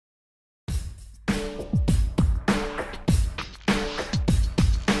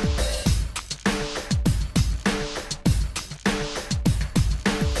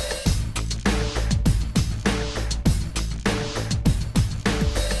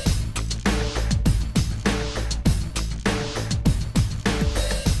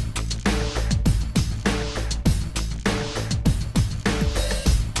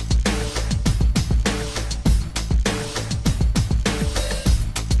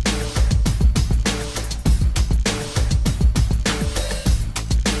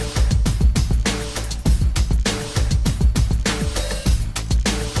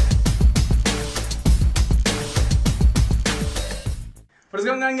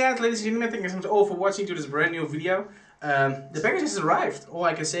guys, ladies and gentlemen, thank you so much all for watching to this brand new video. The package has arrived. All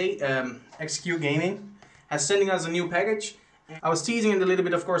I can say, XQ Gaming has sending us a new package. I was teasing it a little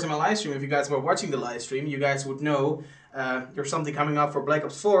bit, of course, in my live stream. If you guys were watching the live stream, you guys would know there's something coming up for Black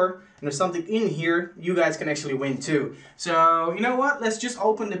Ops 4, and there's something in here you guys can actually win too. So, you know what? Let's just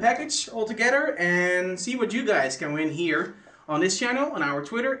open the package all together and see what you guys can win here on this channel, on our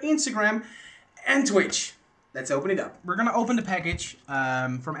Twitter, Instagram, and Twitch. Let's open it up. We're gonna open the package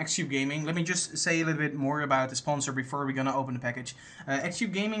from XQ Gaming. Let me just say a little bit more about the sponsor before we're gonna open the package.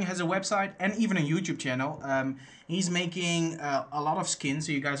 XQ Gaming has a website and even a YouTube channel. He's making a lot of skins,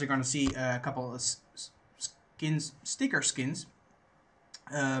 so you guys are gonna see a couple of skins, sticker skins.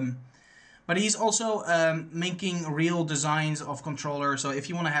 But he's also making real designs of controllers. So if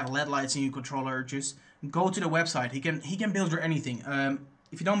you want to have LED lights in your controller, just go to the website. He can build you anything.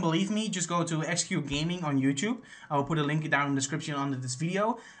 If you don't believe me, just go to XQ Gaming on YouTube. I will put a link down in the description under this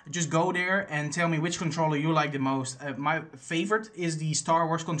video. Just go there and tell me which controller you like the most. My favorite is the Star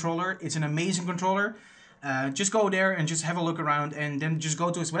Wars controller. It's an amazing controller. Just go there and just have a look around, and then just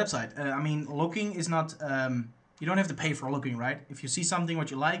go to his website. I mean, looking is not... you don't have to pay for looking, right? If you see something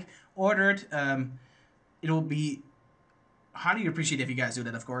what you like, order it. It'll be highly appreciated if you guys do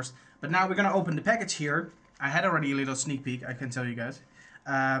that, of course. But now we're gonna open the package here. I had already a little sneak peek, I can tell you guys.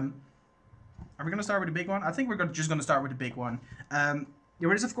 Are we gonna start with the big one? I think we're just gonna start with the big one.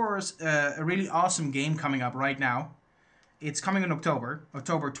 There is, of course, a really awesome game coming up right now. It's coming in October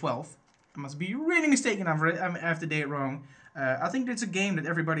 12th. I must be really mistaken. I have the date wrong. I think it's a game that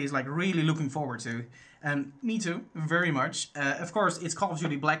everybody is like really looking forward to, and me too, very much. Of course, it's Call of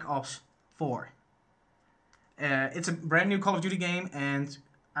Duty Black Ops 4. It's a brand new Call of Duty game, and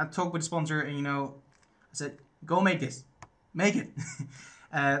I talked with the sponsor, and you know, I said, go make this, make it.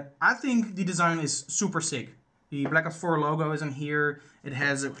 I think the design is super sick. The Black Ops 4 logo is in here. It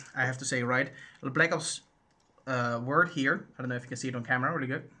has, I have to say, right, the Black Ops word here. I don't know if you can see it on camera. Really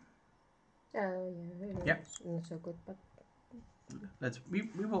good. Yeah. Not so good, but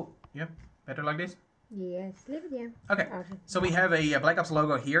we will, yeah, better like this. yes, leave it, yeah. Okay, so we have a Black Ops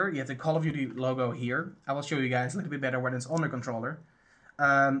logo here. You have the Call of Duty logo here. I will show you guys a little bit better when it's on the controller.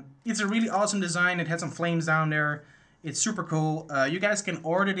 It's a really awesome design. It has some flames down there. It's super cool. You guys can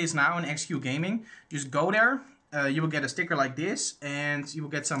order this now on XQ Gaming. Just go there. You will get a sticker like this, and you will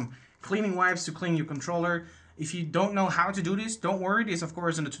get some cleaning wipes to clean your controller. If you don't know how to do this, don't worry. There's, of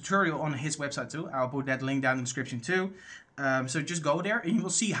course, in the tutorial on his website too. I'll put that link down in the description too. So just go there, and you will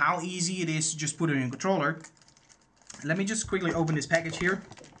see how easy it is to just put it in your controller. Let me just quickly open this package here.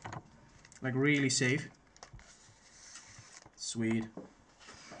 Like really safe. Sweet.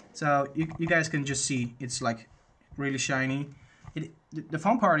 So you guys can just see it's like really shiny. The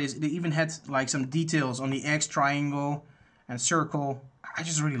fun part is it even had like some details on the X, triangle, and circle. I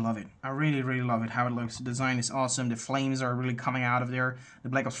just really love it. I really, really love it, how it looks. The design is awesome. The flames are really coming out of there. The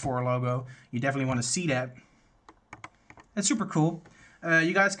Black Ops 4 logo. You definitely want to see that. It's super cool.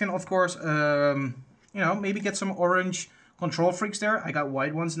 You guys can, of course, you know, maybe get some orange control freaks there. I got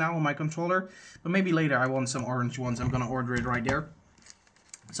white ones now on my controller. But maybe later I want some orange ones. I'm going to order it right there.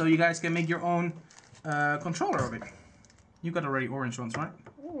 So you guys can make your own controller of it. You got already orange ones, right?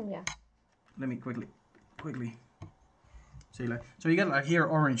 Yeah. Let me quickly see. Like, so you get like here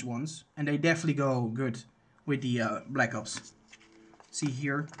orange ones, and they definitely go good with the Black Ops. See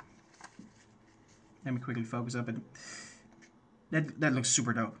here. Let me quickly focus up it. That looks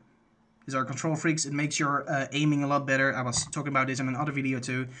super dope. These are control freaks. It makes your aiming a lot better. I was talking about this in another video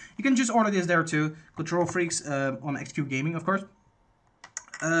too. You can just order this there too. Control freaks on XQ Gaming, of course.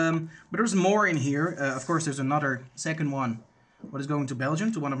 But there's more in here. Of course, there's another second one. What is going to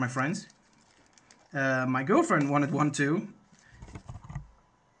Belgium, to one of my friends. My girlfriend wanted one too.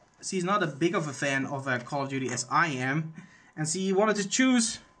 She's not as big of a fan of Call of Duty as I am. And she wanted to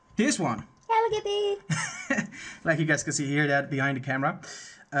choose this one. Hello Kitty! Like you guys can see here, that behind the camera.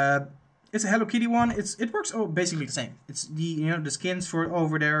 It's a Hello Kitty one. It works basically the same. It's the the skins for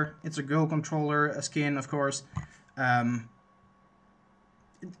over there. It's a girl controller, a skin, of course.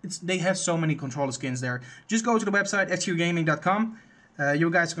 They have so many controller skins there. Just go to the website xqgaming.com. You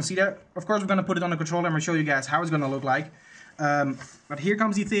guys can see that. Of course, we're gonna put it on the controller. I'm gonna show you guys how it's gonna look like. But here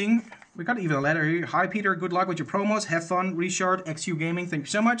comes the thing. We got even a letter here. Hi Peter, good luck with your promos. Have fun. Richard, XQ Gaming. Thank you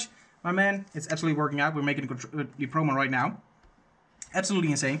so much, my man. It's absolutely working out. We're making the promo right now.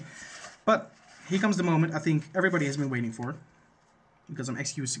 Absolutely insane. But here comes the moment I think everybody has been waiting for. Because I'm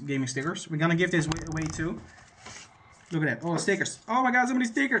XQ Gaming stickers. We're gonna give this away too. Look at that. All the stickers. Oh my god, so many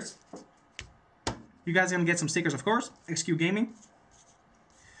stickers. You guys are gonna get some stickers, of course. XQ Gaming.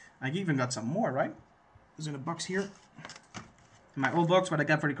 I even got some more, right? There's in a box here. in my old box, what I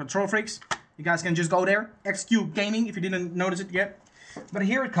got for the control freaks. You guys can just go there, XQ Gaming, if you didn't notice it yet. But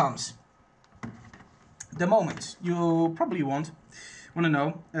here it comes. The moment you probably want to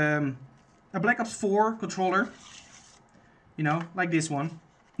know. A Black Ops 4 controller, you know, like this one.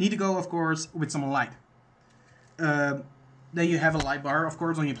 Need to go, of course, with some light. Then you have a light bar, of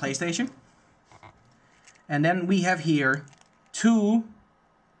course, on your PlayStation. And then we have here 2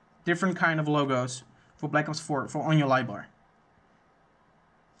 different kind of logos for Black Ops 4 for on your light bar.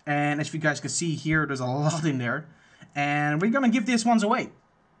 And as you guys can see here, there's a lot in there. And we're gonna give these ones away.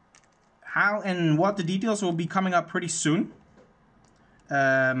 How and what the details will be coming up pretty soon.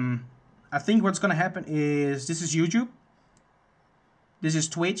 I think what's gonna happen is this is YouTube, this is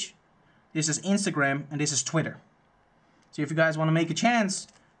Twitch, this is Instagram, and this is Twitter. So if you guys want to make a chance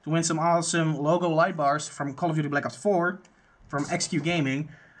to win some awesome logo light bars from Call of Duty Black Ops 4 from XQ Gaming,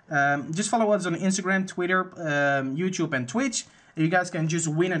 just follow us on Instagram, Twitter, YouTube, and Twitch. And you guys can just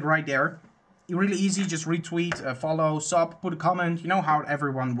win it right there. Really easy, just retweet, follow, sub, put a comment. You know how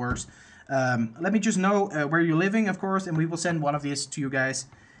everyone works. Let me just know where you're living, of course, and we will send one of these to you guys.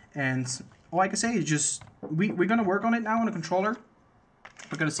 And all I can say is just we're gonna work on it now on the controller.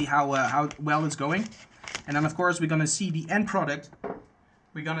 We're gonna see how well it's going, and then of course we're gonna see the end product.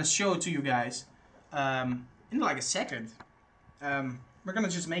 We're gonna show it to you guys in like a second. We're gonna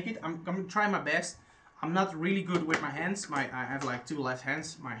just make it. I'm gonna try my best. I'm not really good with my hands. I have like 2 left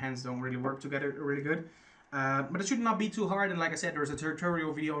hands. My hands don't really work together really good. But it should not be too hard. And like I said, there's a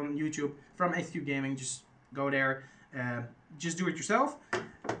tutorial video on YouTube from XQ Gaming. Just go there. Just do it yourself.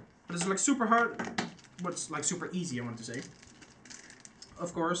 But it's like super hard. But it's like super easy, I want to say.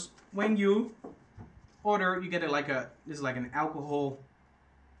 Of course, when you order, you get this is like an alcohol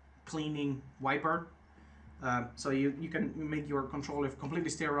cleaning wiper. So you can make your controller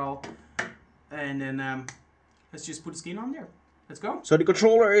completely sterile. And then let's just put the skin on there. Let's go. So the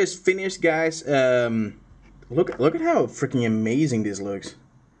controller is finished, guys. Look at how freaking amazing this looks.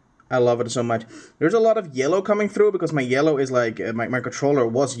 I love it so much. There's a lot of yellow coming through because my yellow is like my controller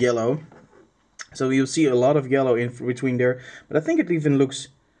was yellow. So you'll see a lot of yellow in between there. But I think it even looks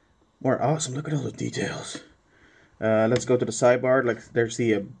more awesome. Look at all the details. Let's go to the sidebar. Like there's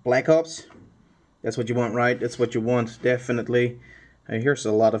the Black Ops. That's what you want, right? That's what you want, definitely. Here's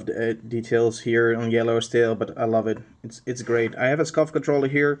a lot of details here on yellow still, but I love it. It's great. I have a SCUF controller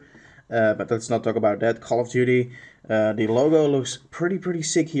here, but let's not talk about that. Call of Duty. The logo looks pretty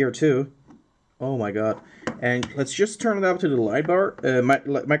sick here too. Oh my god. And let's just turn it up to the light bar.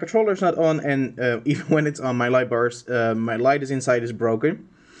 My controller's not on, and even when it's on, my light bars, my light is inside is broken.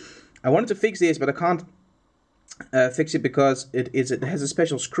 I wanted to fix this, but I can't fix it because it has a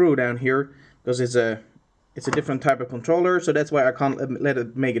special screw down here, because it's a different type of controller, so that's why I can't let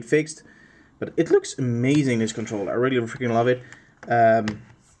it make it fixed. But it looks amazing, this controller. I really freaking love it.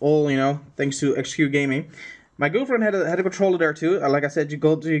 All, you know, thanks to XQ Gaming. My girlfriend had a controller there too. Like I said, you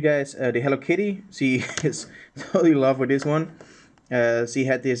go to you guys the Hello Kitty. She is totally in love with this one. She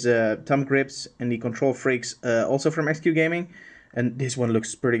had this thumb grips and the control freaks also from XQ Gaming, and this one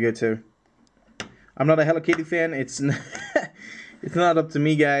looks pretty good too. I'm not a Hello Kitty fan. It's it's not up to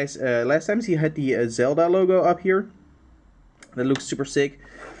me, guys. Last time she had the Zelda logo up here. That looks super sick.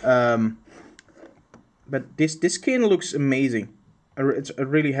 But this skin looks amazing. It's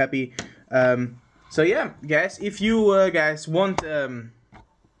really happy. So yeah, guys, if you guys want,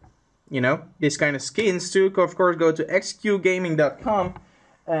 you know, this kind of skins too, of course, go to xqgaming.com,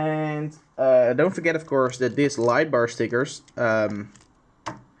 and don't forget, of course, that these light bar stickers,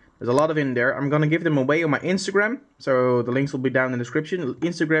 there's a lot of in there. I'm gonna give them away on my Instagram, so the links will be down in the description.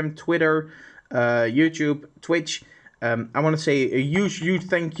 Instagram, Twitter, YouTube, Twitch. I want to say a huge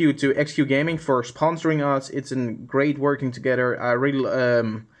thank you to XQ Gaming for sponsoring us. It's great working together. I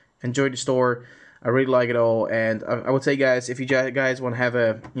really enjoy the store. I really like it all, and I would say, guys, if you guys want to have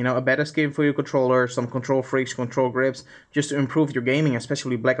a better skin for your controller, some control freaks, control grips, just to improve your gaming,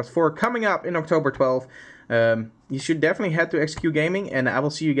 especially Black Ops 4 coming up in October 12th, you should definitely head to XQ Gaming, and I will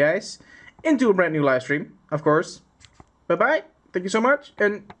see you guys into a brand new live stream, of course. Bye bye. Thank you so much,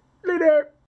 and later.